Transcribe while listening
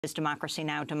Is Democracy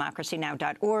Now!,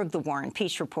 democracynow.org, The War and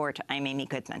Peace Report. I'm Amy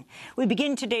Goodman. We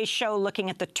begin today's show looking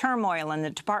at the turmoil in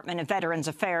the Department of Veterans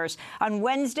Affairs. On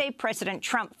Wednesday, President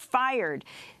Trump fired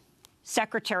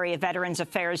Secretary of Veterans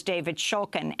Affairs David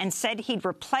Shulkin and said he'd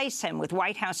replace him with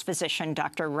White House physician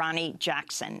Dr. Ronnie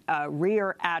Jackson, a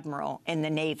rear admiral in the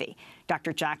Navy.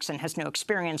 Dr. Jackson has no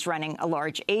experience running a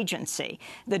large agency.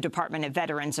 The Department of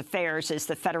Veterans Affairs is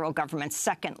the federal government's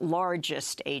second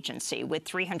largest agency, with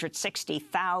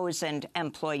 360,000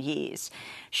 employees.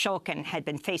 Shulkin had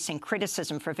been facing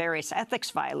criticism for various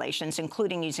ethics violations,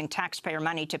 including using taxpayer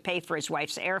money to pay for his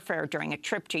wife's airfare during a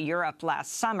trip to Europe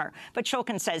last summer. But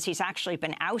Shulkin says he's actually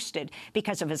been ousted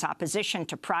because of his opposition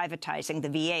to privatizing the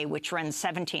VA, which runs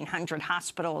 1,700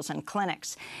 hospitals and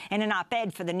clinics. In an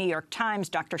op-ed for the New York Times,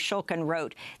 Dr. Shulkin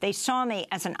wrote, "They saw me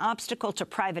as an obstacle to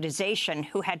privatization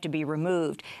who had to be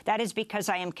removed. That is because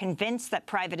I am convinced that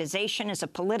privatization is a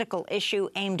political issue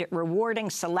aimed at rewarding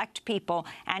select people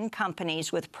and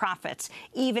companies with profits,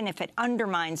 even if it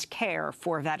undermines care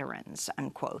for veterans,"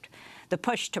 unquote. The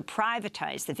push to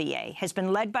privatize the VA has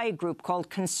been led by a group called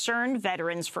Concerned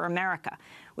Veterans for America,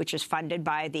 which is funded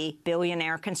by the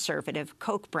billionaire conservative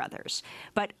Koch brothers.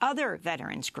 But other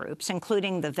veterans groups,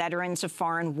 including the Veterans of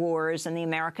Foreign Wars and the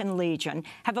American Legion,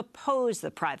 have opposed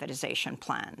the privatization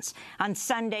plans. On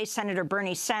Sunday, Senator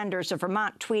Bernie Sanders of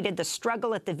Vermont tweeted, "The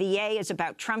struggle at the VA is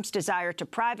about Trump's desire to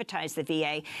privatize the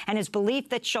VA and his belief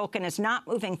that Shulkin is not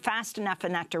moving fast enough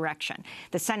in that direction.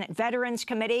 The Senate Veterans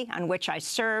Committee, on which I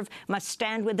serve, must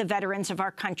stand with the veterans of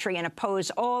our country and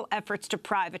oppose all efforts to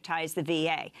privatize the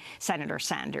VA," Senator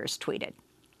Sanders tweeted.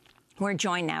 We're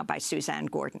joined now by Suzanne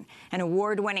Gordon, an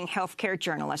award-winning healthcare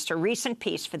journalist. Her recent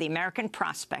piece for the American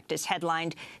Prospect is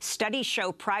headlined, "Studies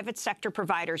Show Private Sector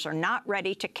Providers Are Not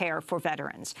Ready to Care for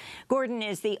Veterans." Gordon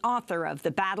is the author of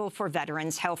The Battle for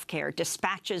Veterans Healthcare,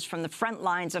 Dispatches from the Front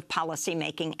Lines of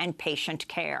Policymaking and Patient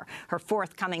Care. Her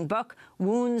forthcoming book,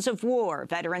 Wounds of War,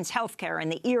 Veterans Healthcare in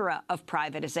the Era of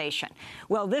Privatization.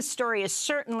 Well, this story is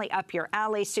certainly up your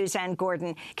alley, Suzanne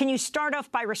Gordon. Can you start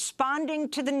off by responding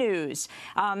to the news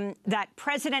that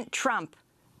President Trump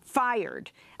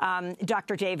fired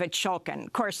Dr. David Shulkin?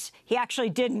 Of course, he actually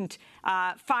didn't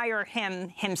fire him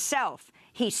himself.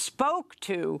 He spoke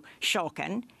to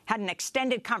Shulkin, had an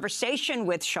extended conversation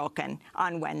with Shulkin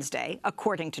on Wednesday,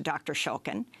 according to Dr.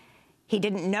 Shulkin. He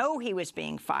didn't know he was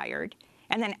being fired.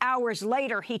 And then hours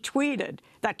later, he tweeted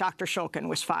that Dr. Shulkin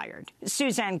was fired.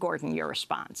 Suzanne Gordon, your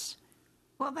response.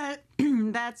 Well,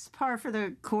 that's par for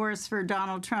the course for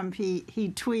Donald Trump. He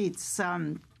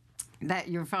tweets that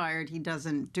you're fired. He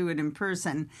doesn't do it in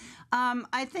person.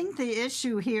 I think the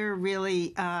issue here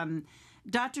really,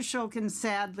 Dr. Shulkin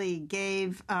sadly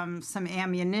gave some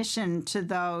ammunition to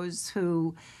those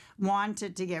who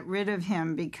wanted to get rid of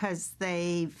him because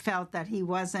they felt that he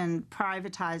wasn't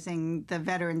privatizing the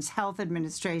Veterans Health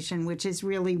Administration, which is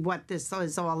really what this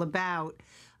is all about.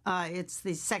 It's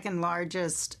the second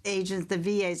largest agency. The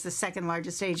VA is the second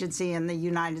largest agency in the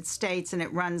United States, and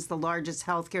it runs the largest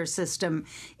healthcare system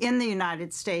in the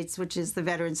United States, which is the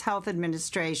Veterans Health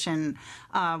Administration,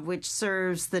 which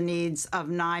serves the needs of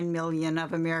 9 million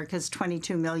of America's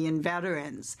 22 million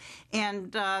veterans.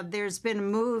 And there's been a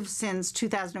move since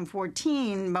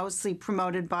 2014, mostly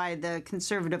promoted by the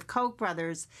conservative Koch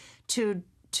brothers, to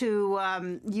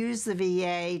use the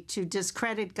VA to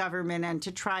discredit government and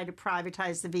to try to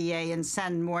privatize the VA and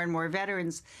send more and more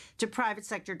veterans to private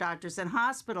sector doctors and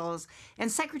hospitals. And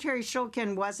Secretary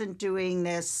Shulkin wasn't doing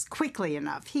this quickly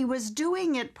enough. He was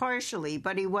doing it partially,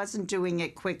 but he wasn't doing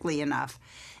it quickly enough.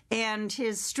 And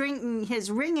his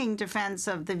ringing defense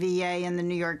of the VA in the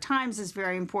New York Times is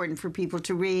very important for people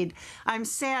to read. I'm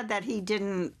sad that he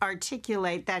didn't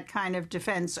articulate that kind of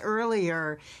defense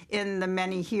earlier in the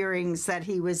many hearings that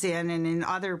he was in and in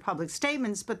other public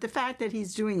statements, but the fact that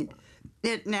he's doing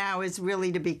it now is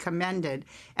really to be commended.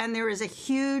 And there is a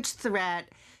huge threat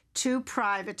to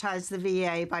privatize the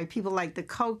VA by people like the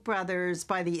Koch brothers,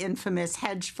 by the infamous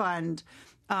hedge fund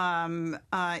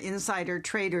insider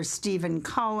trader Stephen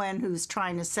Cohen, who's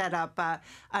trying to set up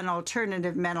an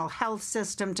alternative mental health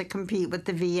system to compete with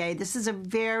the VA. This is a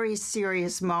very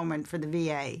serious moment for the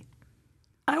VA.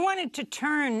 I wanted to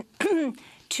turn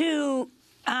to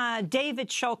David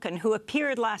Shulkin, who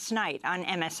appeared last night on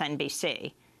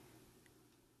MSNBC.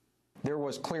 There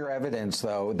was clear evidence,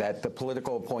 though, that the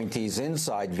political appointees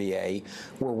inside VA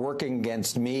were working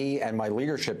against me and my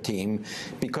leadership team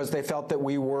because they felt that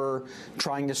we were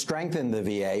trying to strengthen the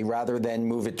VA rather than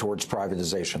move it towards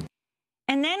privatization.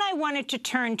 And then I wanted to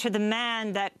turn to the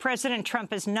man that President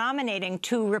Trump is nominating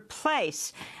to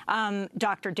replace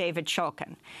Dr. David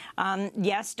Shulkin.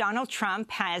 Yes, Donald Trump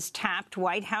has tapped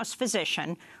White House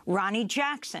physician Ronnie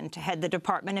Jackson to head the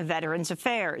Department of Veterans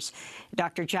Affairs.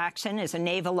 Dr. Jackson is a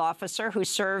naval officer who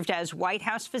served as White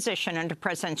House physician under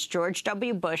Presidents George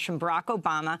W. Bush and Barack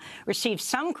Obama, received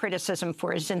some criticism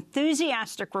for his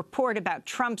enthusiastic report about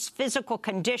Trump's physical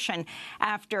condition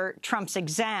after Trump's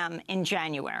exam in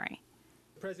January.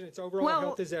 The president's overall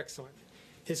health is excellent.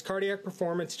 His cardiac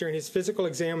performance during his physical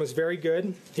exam was very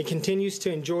good. He continues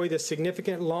to enjoy the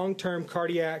significant long-term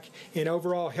cardiac and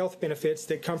overall health benefits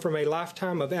that come from a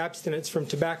lifetime of abstinence from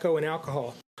tobacco and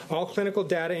alcohol. All clinical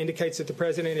data indicates that the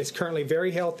president is currently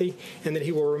very healthy and that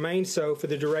he will remain so for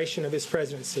the duration of his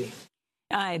presidency.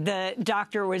 The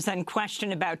doctor was then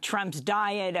questioned about Trump's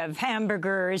diet of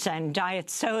hamburgers and diet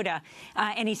soda,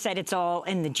 and he said it's all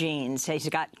in the genes. He's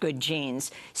got good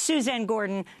genes. Suzanne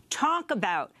Gordon, talk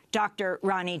about Dr.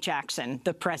 Ronnie Jackson,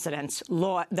 the president's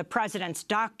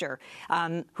doctor,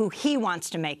 who he wants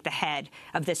to make the head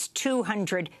of this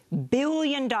 $200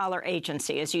 billion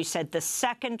agency, as you said, the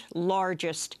second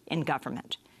largest in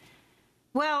government.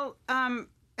 Well,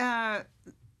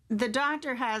 the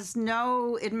doctor has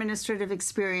no administrative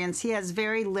experience. He has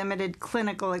very limited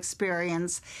clinical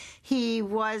experience. He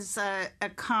was a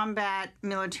combat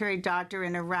military doctor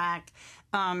in Iraq.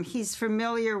 He's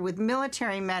familiar with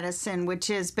military medicine, which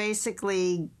is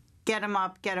basically get him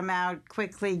up, get him out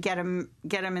quickly, get him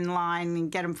in line, and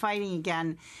get him fighting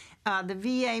again. The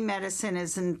VA medicine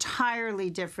is entirely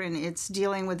different. It's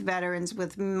dealing with veterans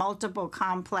with multiple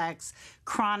complex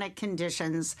chronic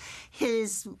conditions.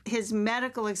 His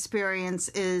medical experience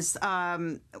is,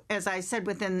 as I said,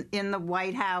 in the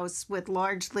White House with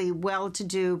largely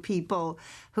well-to-do people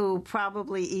who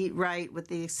probably eat right, with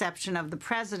the exception of the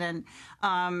president,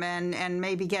 and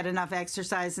maybe get enough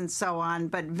exercise and so on.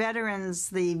 But veterans,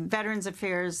 the Veterans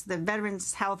Affairs, the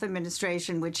Veterans Health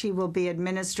Administration, which he will be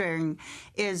administering,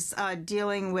 is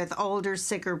dealing with older,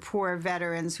 sicker, poor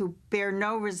veterans who bear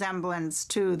no resemblance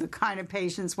to the kind of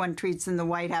patients one treats in the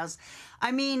White House.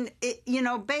 I mean,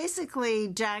 basically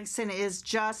Jackson is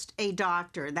just a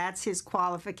doctor. That's his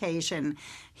qualification.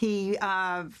 He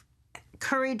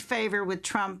curried favor with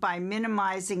Trump by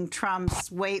minimizing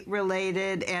Trump's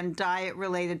weight-related and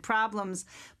diet-related problems.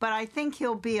 But I think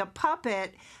he'll be a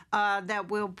puppet that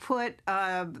will put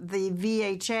the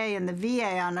VHA and the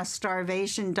VA on a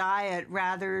starvation diet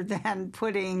rather than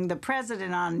putting the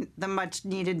president on the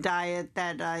much-needed diet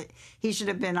that he should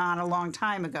have been on a long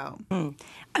time ago.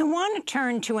 I want to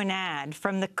turn to an ad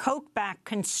from the Koch-backed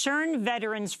Concerned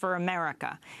Veterans for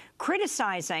America,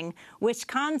 criticizing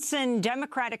Wisconsin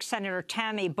Democratic Senator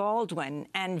Tammy Baldwin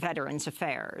and Veterans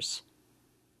Affairs.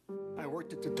 I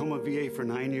worked at the Tacoma VA for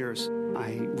 9 years.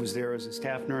 I was there as a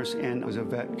staff nurse and as a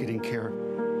vet getting care.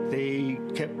 They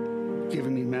kept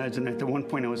giving me meds, and at one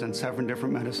point I was on 7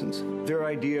 different medicines. Their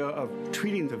idea of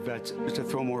treating the vets is to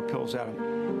throw more pills at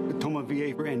them. The Tacoma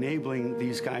VA were enabling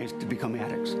these guys to become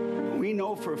addicts. We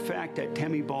know for a fact that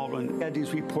Tammy Baldwin had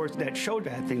these reports that showed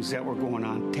bad things that were going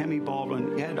on. Tammy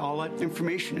Baldwin had all that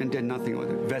information and did nothing with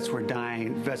it. Vets were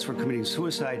dying. Vets were committing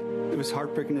suicide. It was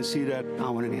heartbreaking to see that. I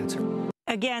want an answer.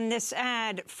 Again, this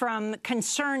ad from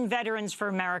Concerned Veterans for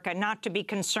America, not to be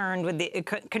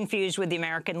confused with the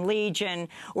American Legion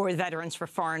or Veterans for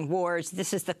Foreign Wars.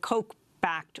 This is the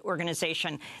Koch-backed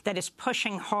organization that is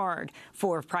pushing hard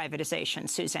for privatization.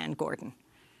 Suzanne Gordon.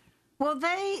 Well,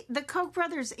 the Koch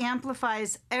brothers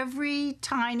amplifies every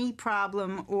tiny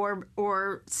problem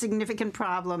or significant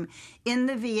problem in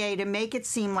the VA to make it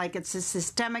seem like it's a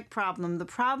systemic problem. The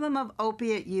problem of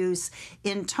opiate use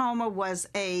in Tacoma was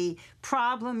a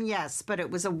problem, yes, but it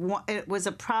was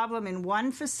a problem in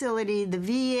one facility. The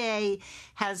VA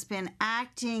has been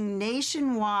acting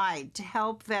nationwide to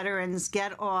help veterans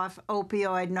get off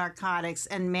opioid narcotics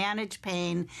and manage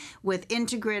pain with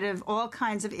all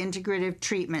kinds of integrative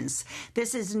treatments.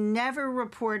 This is never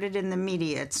reported in the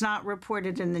media. It's not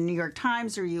reported in the New York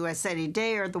Times or USA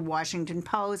Today or the Washington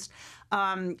Post.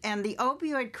 And the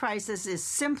opioid crisis is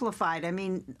simplified. I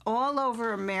mean, all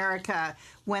over America,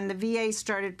 when the VA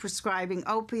started prescribing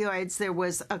opioids, there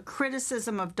was a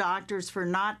criticism of doctors for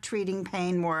not treating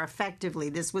pain more effectively.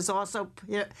 This was also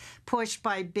pushed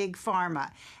by Big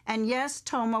Pharma. And yes,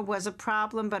 Tacoma was a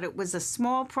problem, but it was a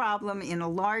small problem in a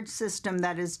large system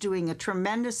that is doing a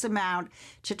tremendous amount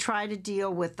to try to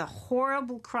deal with the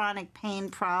horrible chronic pain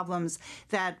problems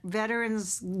that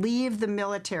veterans leave the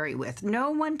military with.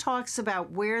 No one talks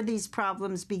about where these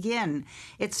problems begin.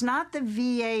 It's not the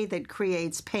VA that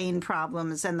creates pain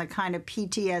problems and the kind of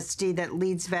PTSD that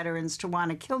leads veterans to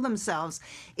want to kill themselves.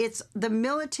 It's the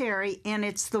military, and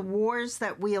it's the wars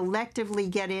that we electively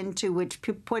get into, which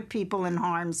put people in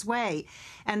harm's way.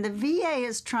 And the VA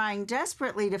is trying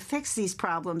desperately to fix these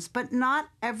problems, but not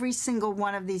every single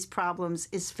one of these problems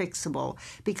is fixable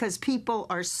because people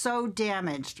are so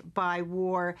damaged by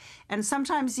war and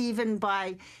sometimes even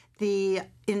by the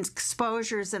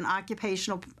exposures and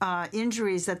occupational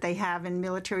injuries that they have in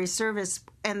military service,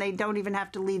 and they don't even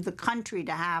have to leave the country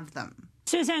to have them.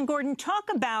 Suzanne Gordon, talk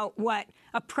about what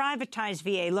a privatized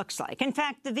VA looks like. In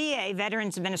fact, the VA,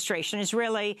 Veterans Administration, is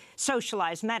really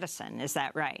socialized medicine. Is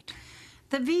that right?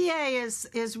 The VA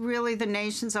is really the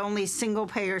nation's only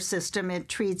single-payer system. It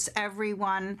treats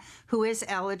everyone who is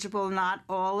eligible. Not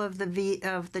all of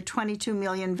the 22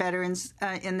 million veterans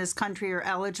in this country are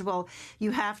eligible.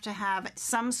 You have to have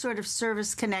some sort of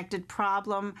service-connected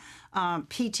problem,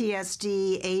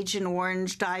 PTSD, Agent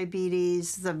Orange,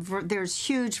 diabetes. There's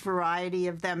huge variety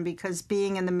of them because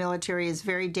being in the military is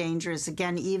very dangerous,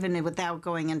 again, even without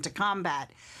going into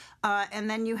combat. And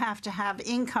then you have to have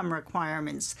income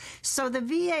requirements. So the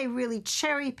VA really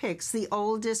cherry picks the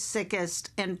oldest, sickest,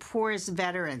 and poorest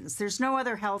veterans. There's no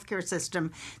other healthcare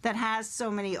system that has so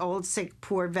many old, sick,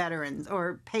 poor veterans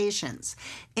or patients.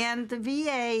 And the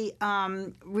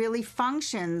VA really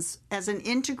functions as an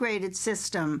integrated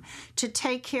system to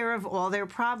take care of all their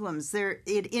problems.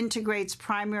 It integrates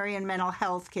primary and mental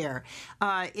health care.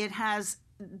 It has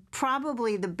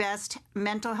probably the best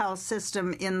mental health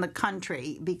system in the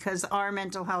country because our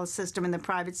mental health system in the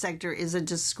private sector is a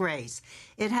disgrace.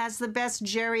 It has the best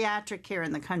geriatric care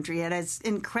in the country. It has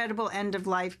incredible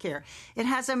end-of-life care. It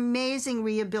has amazing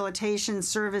rehabilitation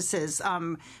services,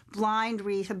 blind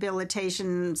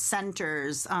rehabilitation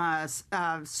centers,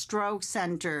 stroke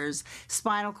centers,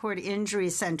 spinal cord injury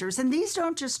centers. And these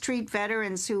don't just treat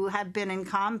veterans who have been in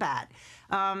combat.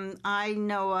 I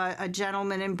know a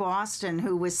gentleman in Boston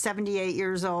who was 78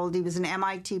 years old. He was an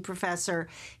MIT professor.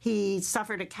 He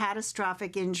suffered a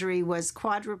catastrophic injury, was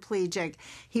quadriplegic.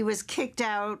 He was kicked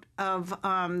out of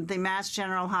the Mass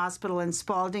General Hospital in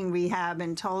Spalding Rehab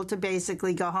and told to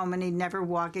basically go home and he'd never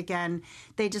walk again.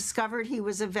 They discovered he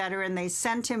was a veteran. They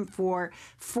sent him for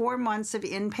 4 months of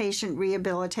inpatient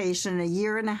rehabilitation, a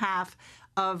year and a half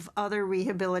of other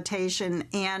rehabilitation,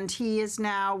 and he is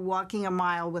now walking a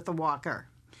mile with a walker.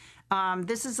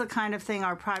 This is the kind of thing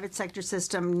our private sector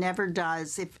system never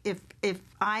does. If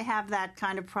I have that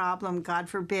kind of problem, God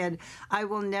forbid, I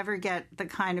will never get the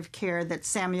kind of care that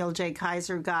Samuel J.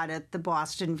 Kaiser got at the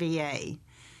Boston VA.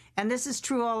 And this is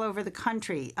true all over the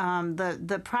country.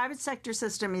 The private sector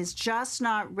system is just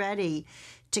not ready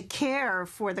to care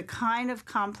for the kind of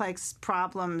complex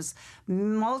problems,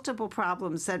 multiple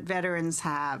problems that veterans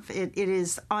have. It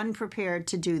is unprepared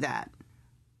to do that.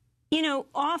 You know,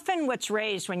 often what's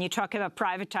raised when you talk about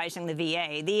privatizing the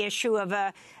VA, the issue of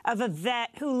a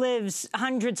vet who lives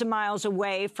hundreds of miles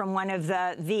away from one of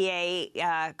the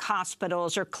VA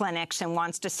hospitals or clinics and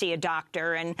wants to see a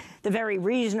doctor, and the very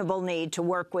reasonable need to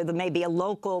work with maybe a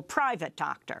local private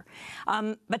doctor.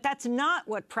 But that's not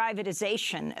what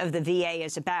privatization of the VA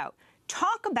is about.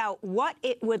 Talk about what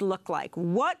it would look like.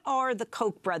 What are the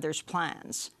Koch brothers'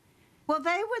 plans? Well,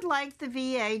 they would like the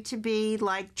VA to be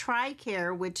like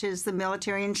TRICARE, which is the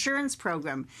military insurance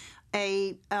program,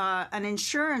 an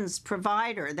insurance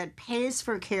provider that pays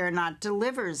for care, not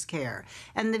delivers care.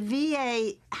 And the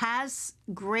VA has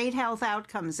great health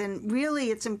outcomes. And really,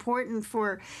 it's important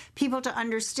for people to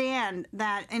understand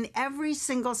that in every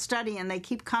single study, and they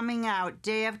keep coming out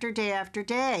day after day after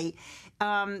day,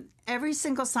 every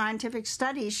single scientific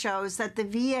study shows that the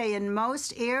VA in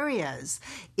most areas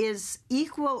is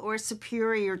equal or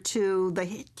superior to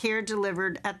the care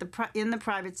delivered in the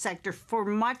private sector for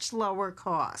much lower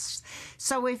costs.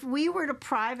 So if we were to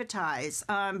privatize,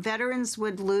 veterans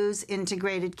would lose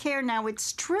integrated care. Now,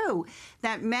 it's true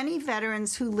that many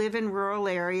veterans who live in rural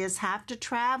areas have to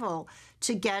travel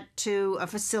to get to a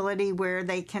facility where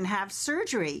they can have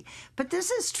surgery. But this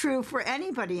is true for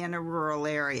anybody in a rural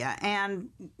area. And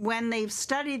when they've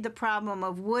studied the problem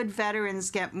of would veterans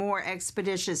get more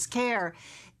expeditious care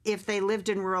if they lived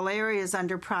in rural areas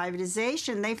under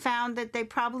privatization, they found that they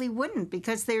probably wouldn't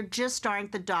because there just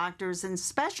aren't the doctors and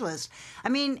specialists. I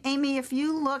mean, Amy, if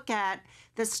you look at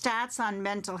the stats on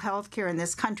mental health care in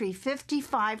this country,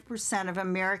 55% of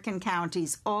American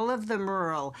counties, all of them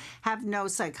rural, have no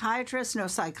psychiatrist, no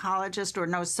psychologist, or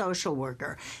no social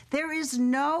worker. There is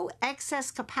no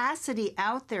excess capacity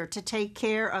out there to take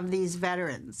care of these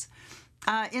veterans.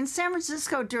 In San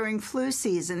Francisco during flu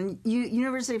season,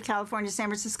 University of California, San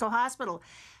Francisco Hospital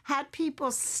had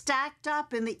people stacked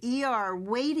up in the ER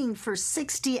waiting for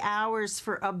 60 hours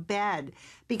for a bed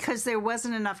because there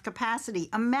wasn't enough capacity.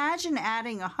 Imagine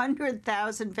adding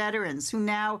 100,000 veterans who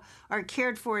now are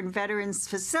cared for in veterans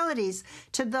facilities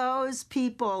to those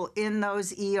people in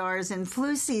those ERs in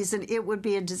flu season. It would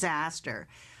be a disaster.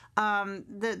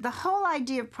 The whole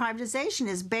idea of privatization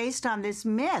is based on this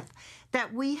myth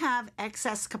that we have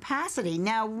excess capacity.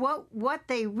 Now, what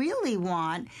they really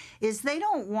want is they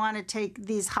don't want to take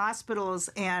these hospitals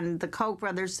and the Koch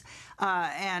brothers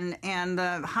and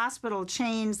the hospital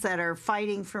chains that are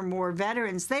fighting for more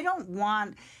veterans. They don't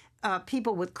want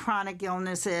people with chronic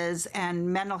illnesses and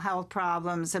mental health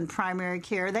problems and primary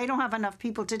care. They don't have enough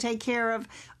people to take care of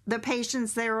the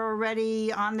patients that are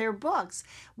already on their books.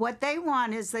 What they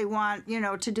want is to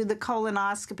do the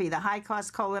colonoscopy, the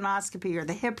high-cost colonoscopy or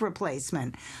the hip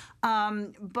replacement.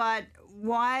 But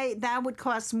why that would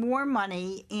cost more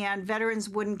money and veterans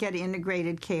wouldn't get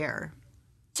integrated care.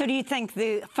 So do you think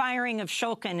the firing of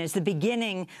Shulkin is the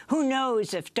beginning? Who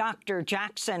knows if Dr.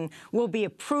 Jackson will be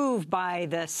approved by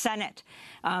the Senate?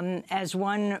 As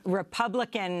one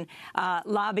Republican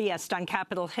lobbyist on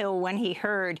Capitol Hill, when he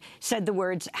heard, said the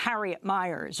words Harriet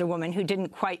Miers, a woman who didn't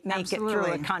quite make it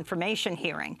through a confirmation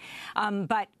hearing.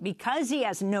 But because he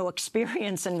has no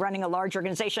experience in running a large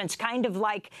organization, it's kind of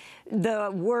like the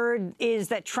word is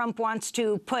that Trump wants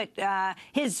to put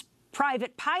his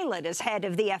private pilot as head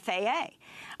of the FAA.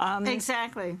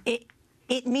 Exactly.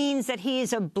 It means that he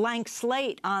is a blank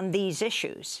slate on these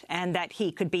issues and that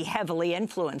he could be heavily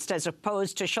influenced, as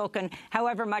opposed to Shulkin,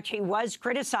 however much he was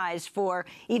criticized for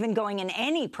even going in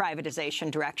any privatization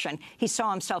direction. He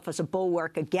saw himself as a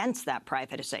bulwark against that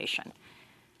privatization.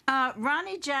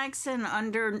 Ronnie Jackson,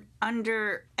 under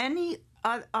any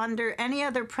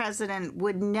other president,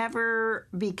 would never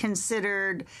be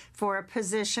considered for a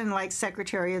position like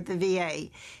Secretary of the VA.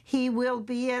 He will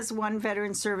be, as one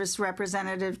Veteran Service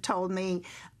representative told me,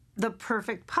 the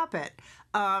perfect puppet,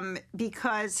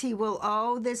 because he will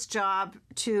owe this job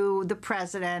to the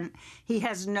president. He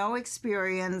has no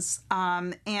experience,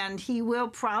 and he will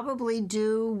probably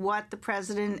do what the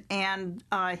president and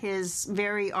his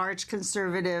very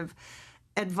arch-conservative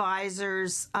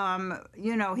advisors,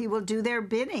 he will do their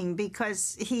bidding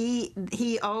because he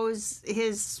owes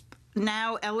his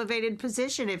now elevated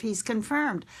position if he's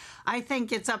confirmed. I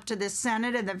think it's up to the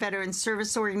Senate and the veteran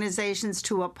service organizations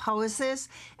to oppose this,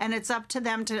 and it's up to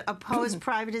them to oppose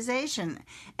privatization.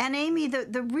 And Amy,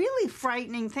 the really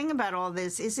frightening thing about all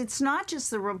this is it's not just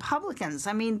the Republicans.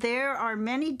 I mean, there are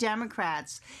many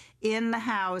Democrats in the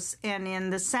House and in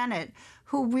the Senate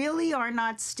who really are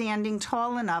not standing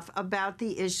tall enough about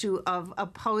the issue of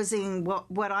opposing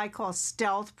what I call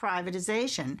stealth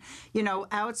privatization.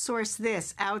 Outsource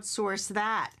this, outsource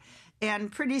that.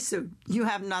 And pretty soon you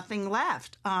have nothing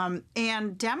left.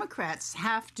 And Democrats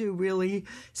have to really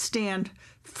stand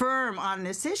firm on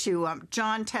this issue.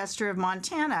 John Tester of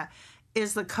Montana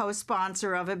is the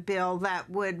co-sponsor of a bill that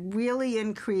would really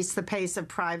increase the pace of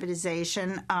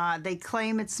privatization. They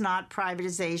claim it's not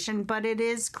privatization, but it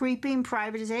is creeping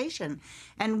privatization.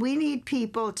 And we need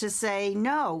people to say,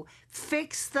 no,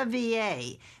 fix the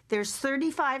VA. There's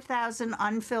 35,000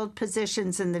 unfilled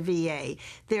positions in the VA.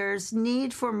 There's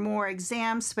need for more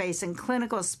exam space and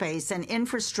clinical space and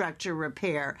infrastructure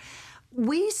repair.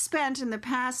 We spent in the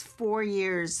past 4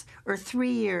 years or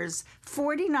 3 years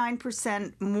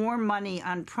 49% more money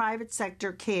on private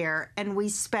sector care, and we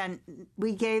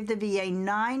gave the VA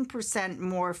 9%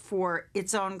 more for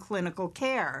its own clinical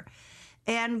care.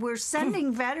 And we're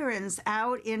sending veterans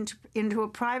out into a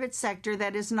private sector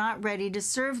that is not ready to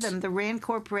serve them. The RAND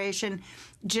Corporation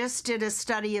just did a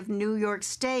study of New York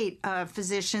State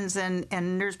physicians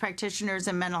and nurse practitioners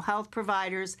and mental health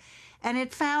providers, and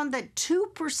it found that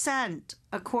 2%,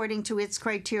 according to its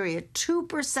criteria,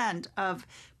 2% of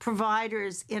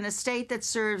providers in a state that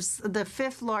serves the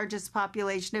fifth largest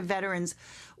population of veterans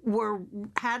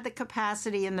had the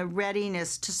capacity and the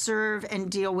readiness to serve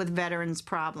and deal with veterans'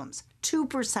 problems.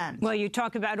 2%. Well, you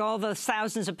talk about all the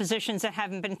thousands of positions that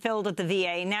haven't been filled at the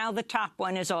VA. Now the top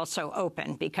one is also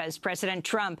open because President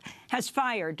Trump has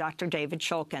fired Dr. David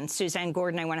Shulkin. Suzanne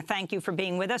Gordon, I want to thank you for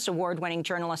being with us, award-winning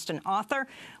journalist and author.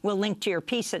 We'll link to your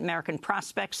piece at American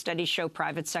Prospects. Studies show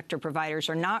private sector providers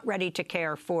are not ready to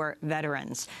care for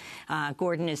veterans.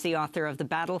 Gordon is the author of The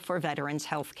Battle for Veterans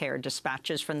Healthcare,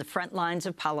 Dispatches from the Front Lines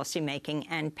of Policymaking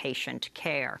and Patient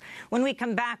Care. When we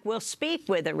come back, we'll speak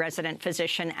with a resident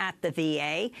physician at the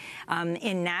VA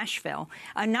in Nashville,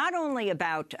 not only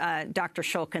about Dr.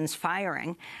 Shulkin's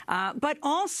firing, but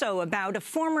also about a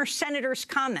former senator's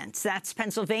comments. That's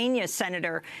Pennsylvania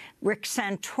Senator Rick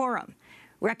Santorum.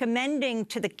 recommending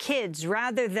to the kids,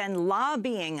 rather than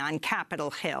lobbying on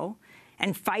Capitol Hill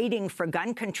and fighting for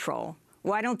gun control,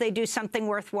 why don't they do something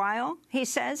worthwhile, he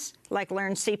says, like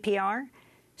learn CPR?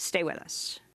 Stay with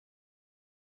us.